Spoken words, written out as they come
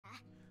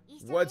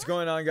What's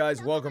going on,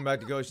 guys? Welcome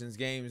back to Gotians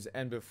Games.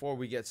 And before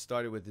we get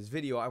started with this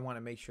video, I want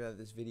to make sure that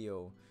this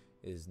video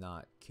is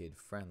not kid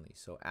friendly.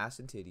 So ass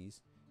and titties,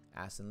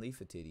 ass and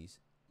leaf of titties,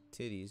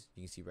 titties,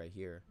 you can see right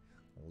here,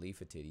 leaf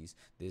of titties.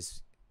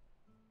 This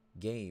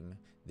game,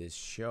 this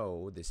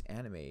show, this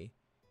anime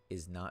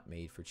is not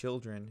made for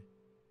children.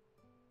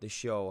 The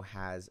show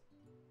has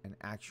an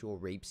actual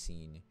rape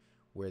scene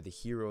where the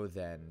hero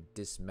then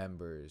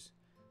dismembers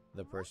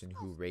the person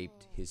who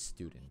raped his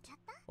student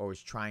or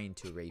was trying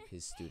to rape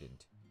his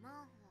student.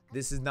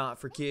 This is not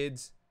for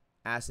kids,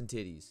 ass and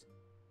titties.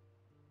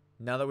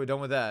 Now that we're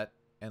done with that,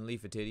 and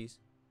leaf of titties,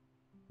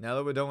 now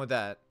that we're done with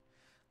that,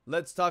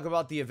 let's talk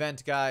about the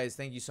event, guys.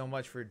 Thank you so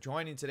much for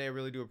joining today. I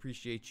really do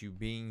appreciate you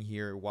being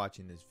here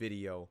watching this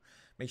video.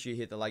 Make sure you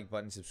hit the like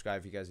button,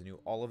 subscribe if you guys are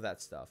new, all of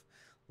that stuff.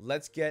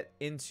 Let's get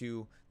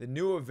into the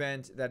new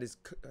event that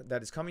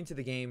is coming to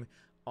the game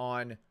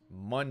on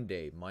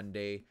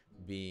Monday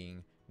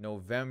being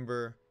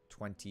November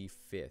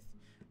 25th.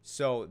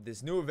 So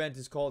this new event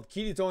is called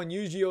Kirito and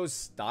Yu-Gi-Oh!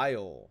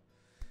 Style.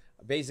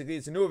 Basically,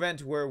 it's a new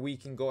event where we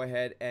can go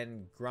ahead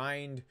and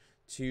grind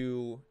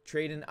to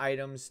trade in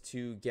items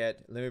to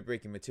get limit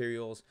breaking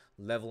materials,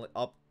 level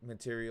up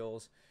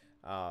materials,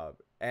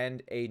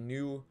 and a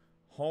new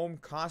home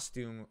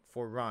costume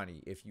for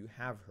Ronie if you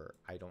have her.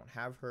 I don't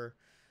have her,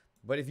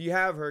 but if you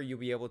have her, you'll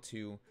be able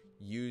to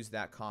use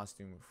that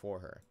costume for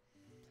her.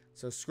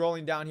 So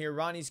scrolling down here,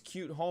 Ronie's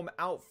cute home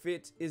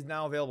outfit is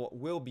now available.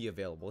 Will be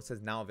available. It says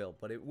now available,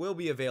 but it will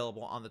be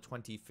available on the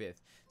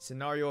 25th.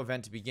 Scenario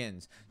event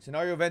begins.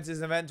 Scenario event is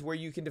an event where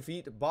you can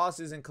defeat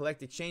bosses and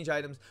collect exchange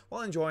items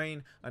while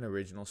enjoying an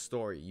original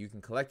story. You can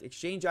collect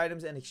exchange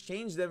items and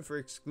exchange them for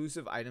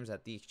exclusive items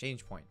at the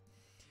exchange point.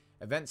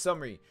 Event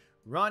summary.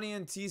 Ronie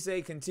and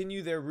Tiese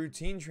continue their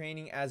routine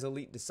training as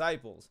elite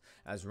disciples.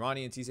 As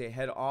Ronie and Tiese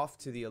head off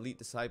to the elite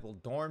disciple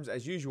dorms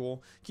as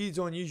usual,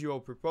 Kirito and Yu-Gi-Oh!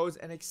 Propose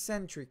an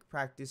eccentric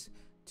practice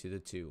to the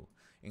two,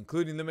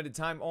 including limited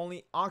time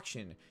only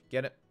auction.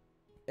 Get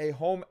a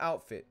home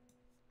outfit.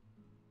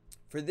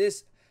 For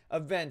this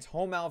event,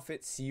 home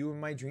outfit See You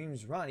in My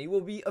Dreams Ronie will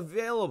be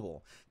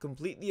available.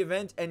 Complete the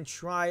event and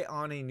try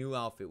on a new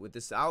outfit. With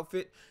this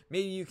outfit,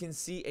 maybe you can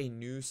see a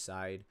new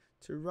side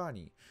to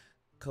Ronie.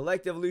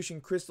 Collect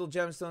evolution crystal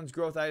gemstones,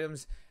 growth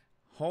items,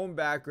 home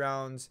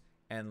backgrounds,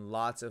 and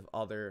lots of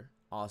other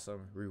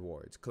awesome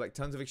rewards. Collect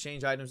tons of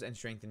exchange items and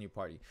strengthen your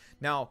party.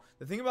 Now,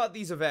 the thing about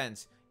these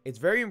events, it's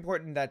very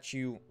important that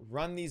you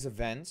run these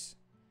events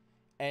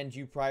and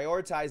you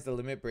prioritize the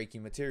limit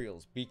breaking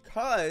materials,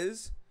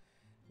 because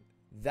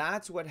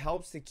that's what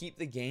helps to keep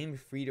the game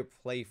free to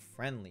play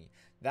friendly.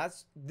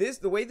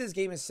 The way this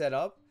game is set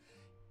up,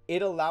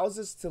 it allows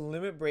us to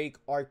limit break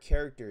our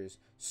characters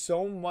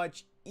so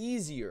much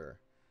easier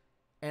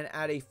and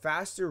at a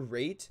faster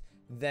rate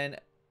than,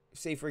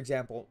 say for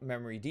example,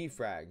 memory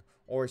defrag,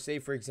 or say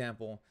for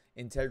example,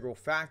 integral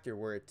factor,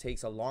 where it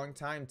takes a long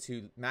time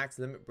to max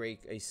limit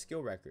break a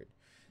skill record.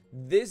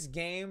 This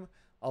game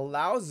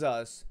allows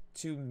us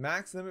to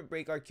max limit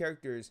break our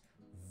characters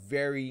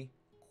very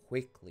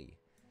quickly.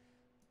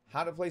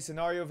 How to play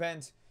scenario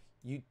event.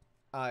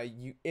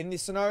 In the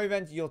scenario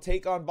event, you'll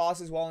take on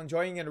bosses while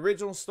enjoying an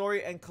original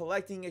story and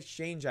collecting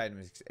exchange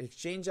items.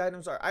 Exchange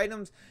items are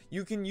items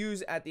you can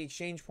use at the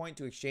exchange point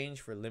to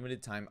exchange for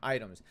limited time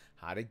items.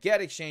 How to get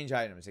exchange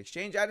items.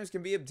 Exchange items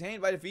can be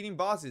obtained by defeating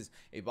bosses.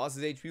 A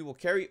boss's HP will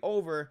carry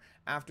over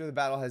after the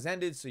battle has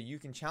ended, so you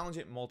can challenge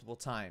it multiple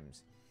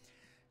times.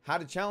 How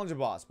to challenge a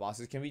boss.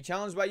 Bosses can be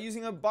challenged by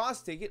using a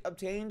boss ticket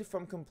obtained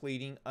from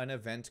completing an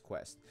event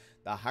quest.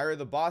 The higher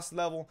the boss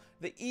level,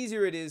 the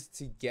easier it is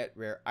to get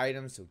rare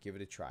items, so give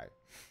it a try.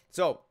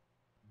 So,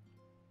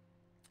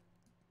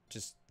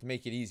 just to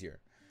make it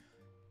easier,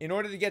 in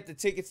order to get the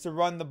tickets to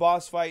run the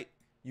boss fight,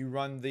 you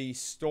run the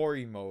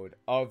story mode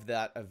of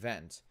that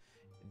event.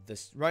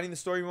 Running the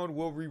story mode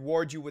will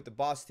reward you with the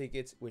boss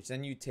tickets, which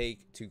then you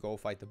take to go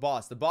fight the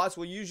boss. The boss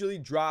will usually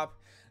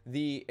drop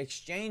the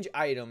exchange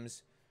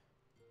items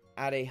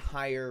at a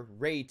higher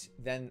rate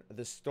than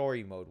the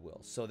story mode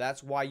will. So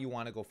that's why you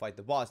want to go fight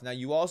the boss. Now,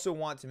 you also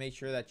want to make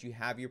sure that you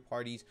have your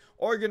parties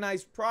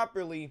organized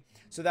properly,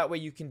 so that way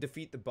you can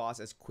defeat the boss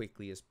as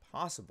quickly as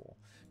possible.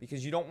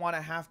 Because you don't want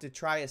to have to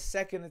try a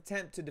second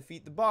attempt to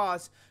defeat the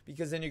boss,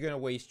 because then you're going to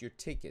waste your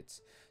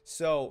tickets.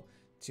 So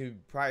to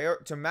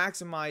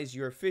maximize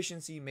your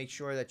efficiency, make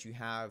sure that you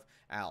have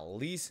at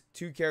least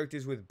 2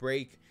 characters with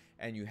break,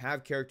 and you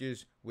have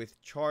characters with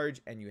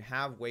charge, and you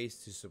have ways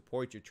to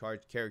support your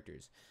charged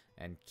characters.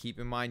 And keep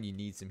in mind, you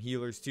need some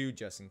healers too,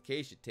 just in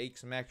case you take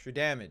some extra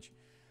damage.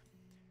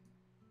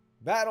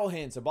 Battle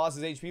hints. A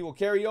boss's HP will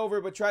carry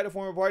over, but try to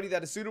form a party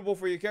that is suitable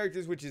for your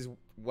characters, which is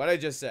what I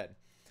just said.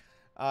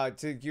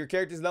 To your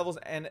character's levels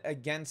and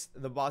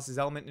against the boss's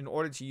element in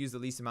order to use the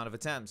least amount of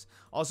attempts.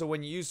 Also,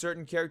 when you use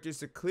certain characters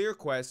to clear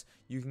quests,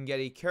 you can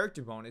get a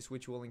character bonus,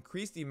 which will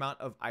increase the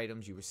amount of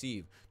items you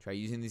receive. Try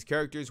using these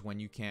characters when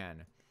you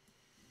can.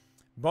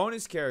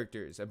 Bonus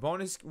characters. A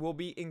bonus will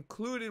be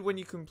included when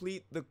you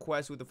complete the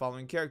quest with the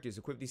following characters.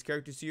 Equip these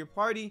characters to your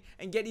party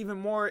and get even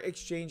more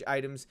exchange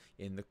items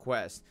in the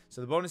quest. So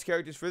the bonus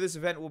characters for this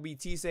event will be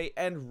Tiese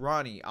and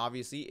Ronie.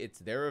 Obviously, it's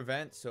their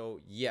event, so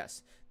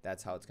yes,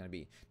 that's how it's going to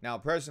be. Now,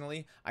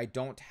 personally, I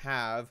don't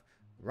have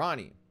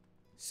Ronie,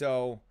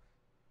 so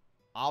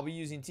I'll be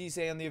using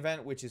Tiese on the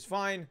event, which is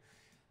fine.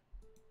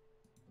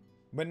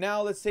 But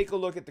now let's take a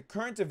look at the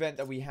current event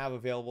that we have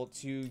available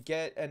to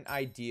get an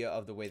idea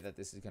of the way that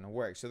this is going to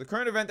work. So the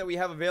current event that we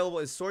have available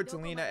is Sword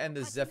Talina and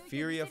the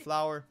Zephyria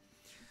Flower.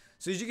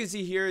 So as you can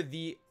see here,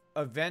 the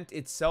event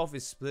itself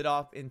is split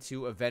off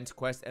into event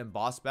quest and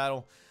boss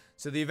battle.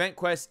 So the event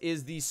quest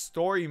is the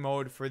story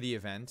mode for the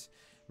event.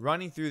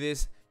 Running through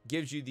this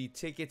gives you the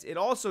tickets. It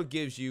also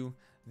gives you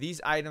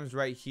these items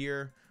right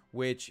here,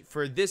 which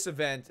for this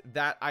event,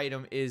 that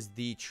item is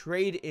the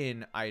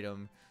trade-in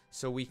item.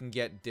 So we can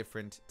get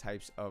different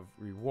types of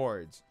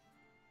rewards.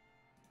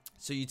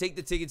 So you take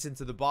the tickets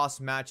into the boss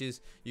matches.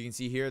 You can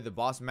see here the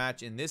boss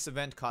match in this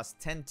event costs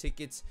 10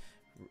 tickets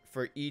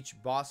for each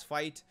boss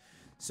fight.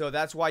 So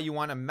that's why you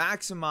want to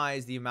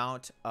maximize the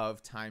amount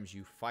of times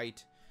you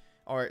fight,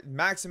 or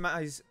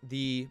maximize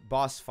the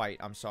boss fight,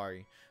 I'm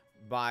sorry,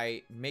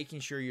 by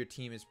making sure your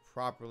team is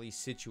properly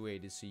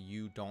situated so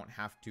you don't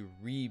have to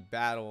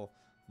re-battle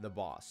the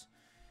boss.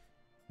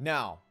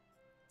 Now,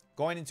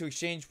 going into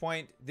exchange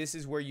point, this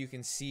is where you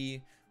can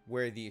see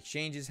where the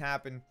exchanges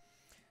happen.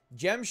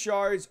 Gem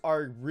shards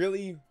are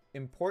really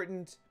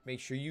important. Make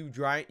sure you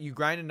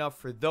grind enough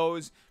for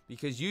those,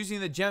 because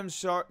using the gem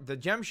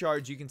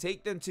shards, you can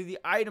take them to the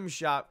item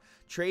shop,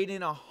 trade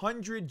in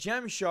 100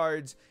 gem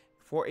shards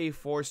for a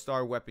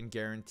 4-star weapon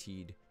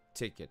guaranteed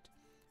ticket.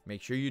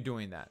 Make sure you're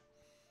doing that.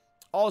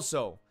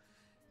 Also,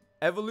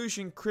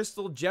 evolution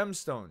crystal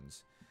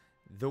gemstones.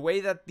 The way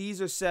that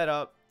these are set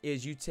up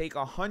is you take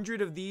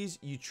 100 of these,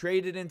 you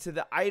trade it into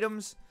the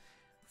items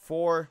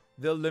for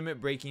the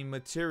limit breaking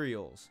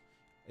materials.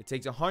 It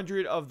takes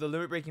 100 of the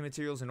limit breaking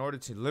materials in order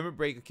to limit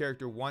break a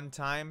character one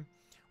time,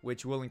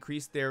 which will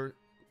increase their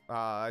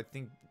I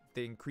think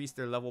they increase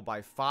their level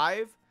by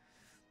 5,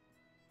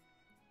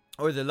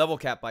 or the level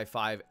cap by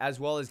 5, as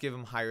well as give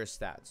them higher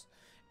stats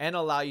and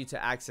allow you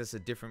to access a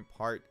different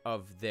part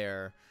of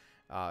their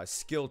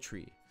skill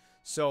tree.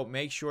 So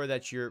make sure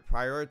that you're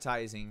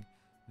prioritizing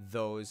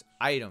those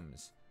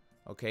items.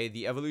 Okay,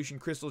 the evolution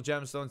crystal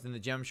gemstones and the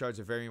gem shards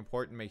are very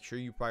important. Make sure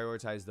you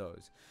prioritize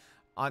those.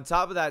 On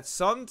top of that,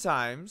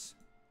 sometimes,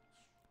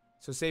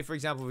 so say for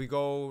example, if we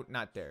go,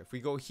 not there, if we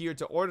go here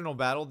to ordinal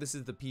battle, this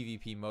is the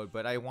PvP mode,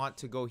 but I want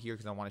to go here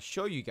because I want to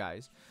show you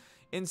guys.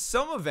 In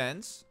some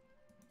events,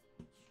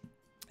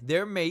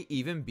 there may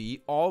even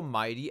be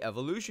almighty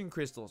evolution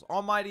crystals.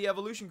 Almighty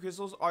evolution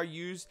crystals are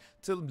used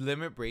to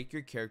limit break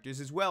your characters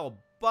as well.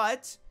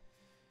 But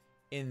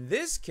in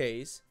this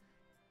case,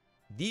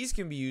 these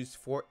can be used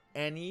for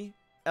any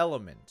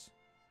element.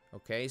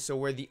 Okay, so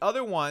where the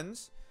other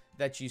ones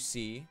that you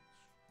see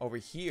over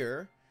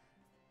here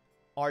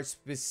are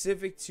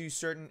specific to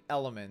certain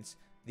elements,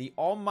 the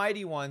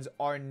almighty ones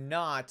are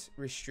not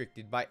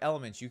restricted by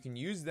elements. You can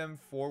use them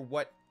for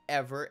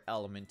whatever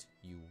element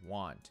you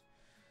want.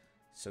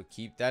 So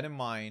keep that in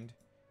mind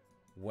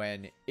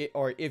when it,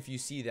 or if you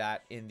see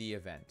that in the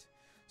event.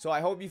 So I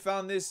hope you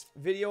found this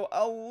video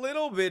a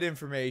little bit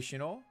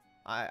informational.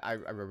 I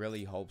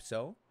really hope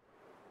so,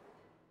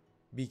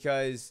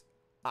 because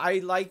I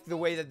like the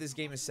way that this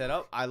game is set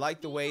up. I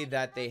like the way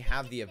that they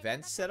have the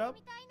events set up.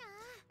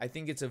 I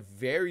think it's a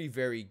very,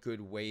 very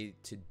good way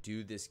to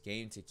do this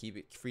game, to keep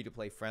it free to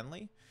play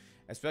friendly.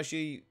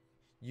 Especially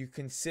you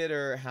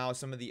consider how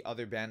some of the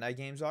other Bandai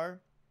games are.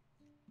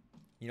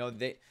 You know,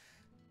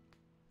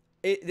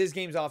 this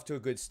game's off to a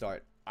good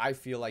start. I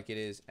feel like it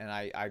is, and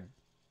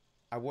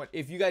I want,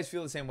 if you guys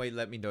feel the same way,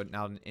 let me know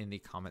down in the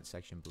comment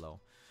section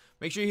below.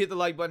 Make sure you hit the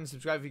like button,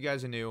 subscribe if you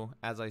guys are new.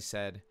 As I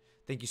said,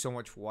 thank you so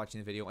much for watching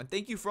the video, and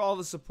thank you for all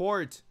the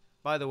support.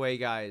 By the way,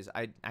 guys,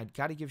 I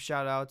gotta give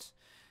shout outs.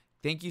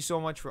 Thank you so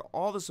much for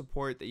all the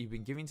support that you've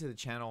been giving to the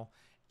channel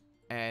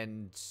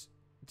and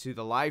to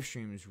the live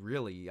streams.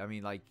 Really, I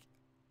mean, like,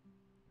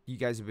 you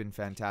guys have been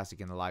fantastic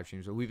in the live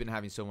streams. We've been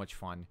having so much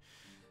fun.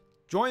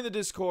 Join the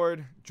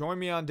Discord. Join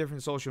me on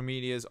different social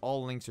medias.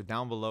 All links are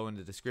down below in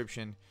the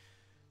description.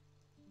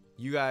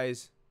 You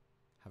guys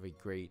have a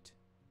great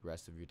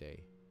rest of your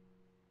day.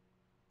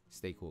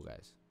 Stay cool,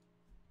 guys.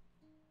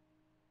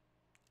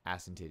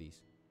 Ass and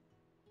titties.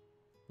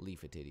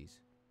 Leaf of titties.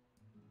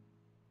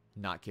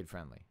 Not kid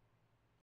friendly.